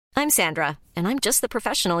I'm Sandra, and I'm just the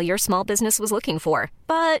professional your small business was looking for.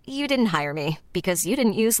 But you didn't hire me because you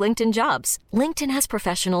didn't use LinkedIn Jobs. LinkedIn has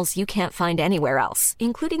professionals you can't find anywhere else,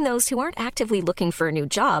 including those who aren't actively looking for a new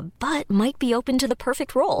job, but might be open to the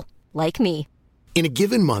perfect role, like me. In a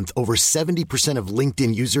given month, over 70% of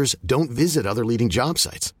LinkedIn users don't visit other leading job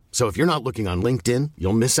sites. So if you're not looking on LinkedIn,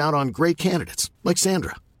 you'll miss out on great candidates like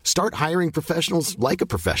Sandra. Start hiring professionals like a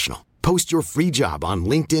professional. Post your free job on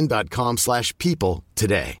linkedin.com/people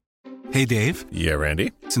today. Hey, Dave. Yeah,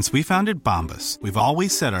 Randy. Since we founded Bombas, we've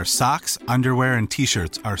always said our socks, underwear, and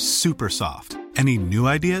T-shirts are super soft. Any new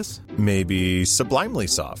ideas? Maybe sublimely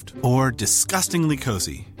soft. Or disgustingly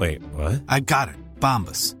cozy. Wait, what? I got it.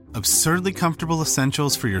 Bombas. Absurdly comfortable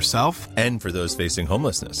essentials for yourself and for those facing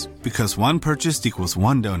homelessness. Because one purchased equals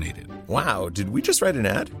one donated. Wow, did we just write an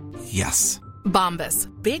ad? Yes. Bombas.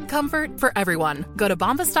 Big comfort for everyone. Go to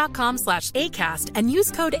bombas.com/ACAST and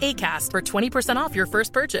use code ACAST for 20% off your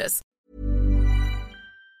first purchase.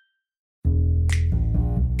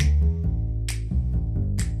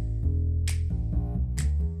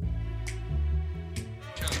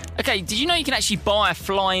 Okay, did you know you can actually buy a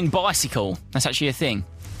flying bicycle? That's actually a thing. You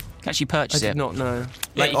can actually purchase it. I did not know.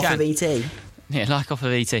 Yeah, like off of ET? Yeah, like off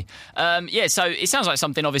of ET. So it sounds like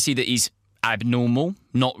something, obviously, that is abnormal,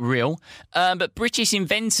 not real. But British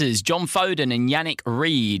inventors John Foden and Yannick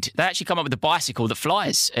Reed, they actually come up with a bicycle that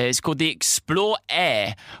flies. It's called the Explore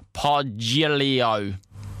Air Pargilio.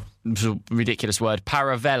 It's a ridiculous word.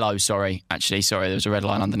 Paravello, sorry. There was a red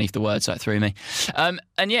line underneath the word, so it threw me.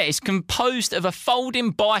 It's composed of a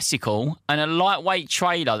folding bicycle and a lightweight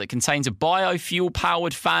trailer that contains a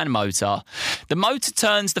biofuel-powered fan motor. The motor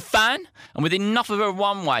turns the fan, and with enough of a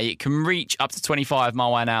runway, it can reach up to 25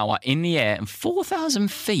 miles an hour in the air and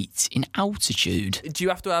 4,000 feet in altitude. Do you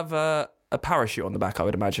have to have a parachute on the back? I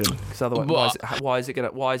would imagine, because otherwise, why is it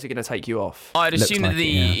gonna take you off? I'd assume that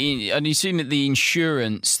the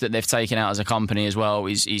insurance that they've taken out as a company as well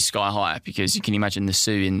is sky high, because you can imagine the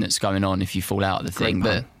suing that's going on if you fall out of the thing.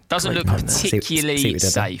 But doesn't look particularly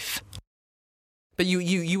safe. But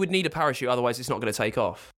you would need a parachute, otherwise it's not going to take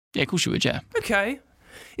off. Yeah, of course you would. Yeah. Okay.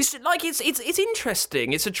 It's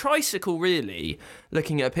interesting. It's a tricycle, really.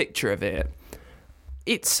 Looking at a picture of it,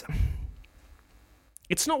 It's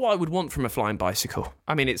not what I would want from a flying bicycle.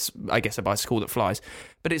 I mean, it's, I guess, a bicycle that flies.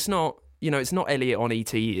 But it's not, it's not Elliot on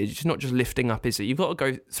ET. It's not just lifting up, is it? You've got to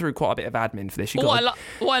go through quite a bit of admin for this. What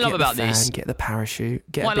I love about this... Get the parachute,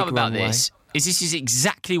 get what a big I love about runway. this is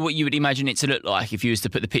exactly what you would imagine it to look like if you was to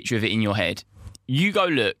put the picture of it in your head. You go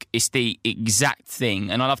look, it's the exact thing.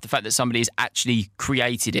 And I love the fact that somebody has actually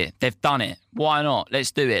created it. They've done it. Why not?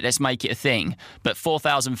 Let's do it. Let's make it a thing. But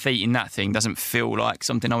 4,000 feet in that thing doesn't feel like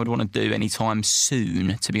something I would want to do anytime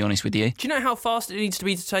soon, to be honest with you. Do you know how fast it needs to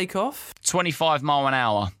be to take off? 25 miles an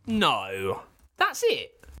hour. No. That's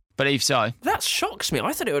it? Believe so. That shocks me.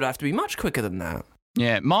 I thought it would have to be much quicker than that.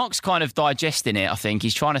 Yeah, Mark's kind of digesting it, I think.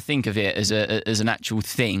 He's trying to think of it as an actual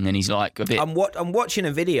thing, and he's like a bit... I'm watching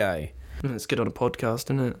a video. It's good on a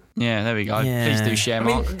podcast, isn't it? Yeah, there we go. Yeah. Please do share,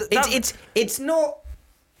 Mark. It's not...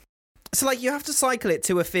 So, you have to cycle it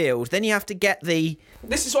to a field, then you have to get the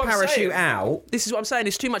parachute out. This is what I'm saying.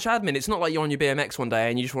 It's too much admin. It's not like you're on your BMX one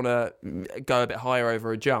day and you just want to go a bit higher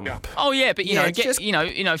over a jump. Oh, yeah, but,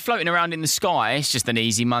 floating around in the sky, it's just an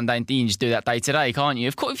easy, mundane thing. You can just do that day to day, can't you?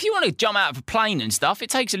 Of course, if you want to jump out of a plane and stuff,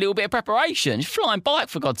 it takes a little bit of preparation. It's a flying bike,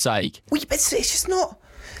 for God's sake. Well, but it's just not...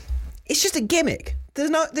 It's just a gimmick.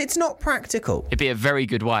 It's not practical. It'd be a very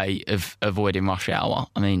good way of avoiding rush hour.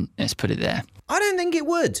 I mean, let's put it there. I don't think it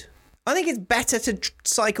would. I think it's better to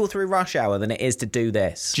cycle through rush hour than it is to do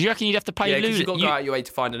this. Do you reckon you'd have to pay because you've got to go out your way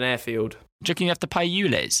to find an airfield. Do you reckon you have to pay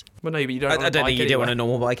ULEZ? Well, no, but you don't. I don't think you do on a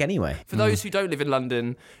normal bike anyway. For those who don't live in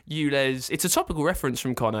London, ULEZ, it's a topical reference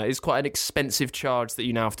from Connor. It's quite an expensive charge that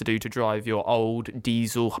you now have to do to drive your old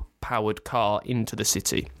diesel-powered car into the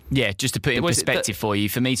city. Yeah, just to put it in perspective for you,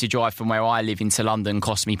 for me to drive from where I live into London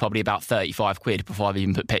cost me probably about 35 quid before I've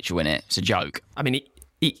even put petrol in it. It's a joke. I mean,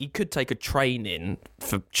 you could take a train in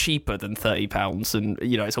for cheaper than £30 and,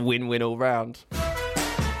 it's a win-win all round.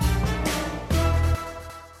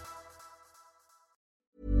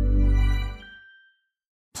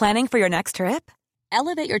 Planning for your next trip?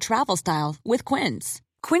 Elevate your travel style with Quince.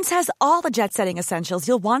 Quince has all the jet-setting essentials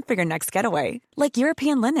you'll want for your next getaway, like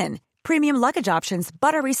European linen, premium luggage options,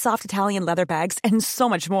 buttery soft Italian leather bags, and so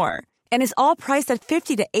much more. And is all priced at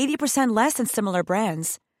 50 to 80% less than similar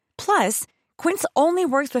brands. Plus, Quince only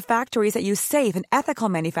works with factories that use safe and ethical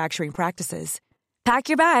manufacturing practices. Pack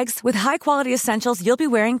your bags with high-quality essentials you'll be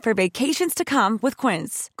wearing for vacations to come with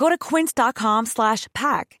Quince. Go to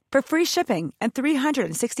quince.com/pack for free shipping and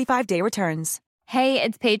 365-day returns. Hey,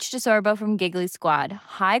 it's Paige DeSorbo from Giggly Squad.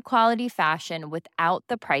 High quality fashion without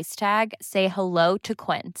the price tag. Say hello to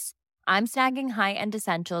Quince. I'm snagging high-end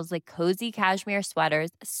essentials like cozy cashmere sweaters,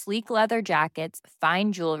 sleek leather jackets,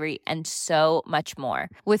 fine jewelry, and so much more.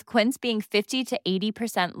 With Quince being 50 to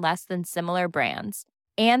 80% less than similar brands.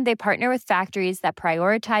 And they partner with factories that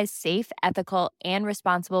prioritize safe, ethical, and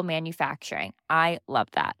responsible manufacturing. I love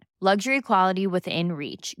that. Luxury quality within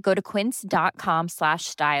reach. Go to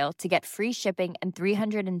quince.com/style to get free shipping and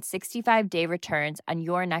 365-day returns on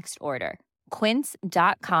your next order.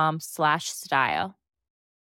 Quince.com/style.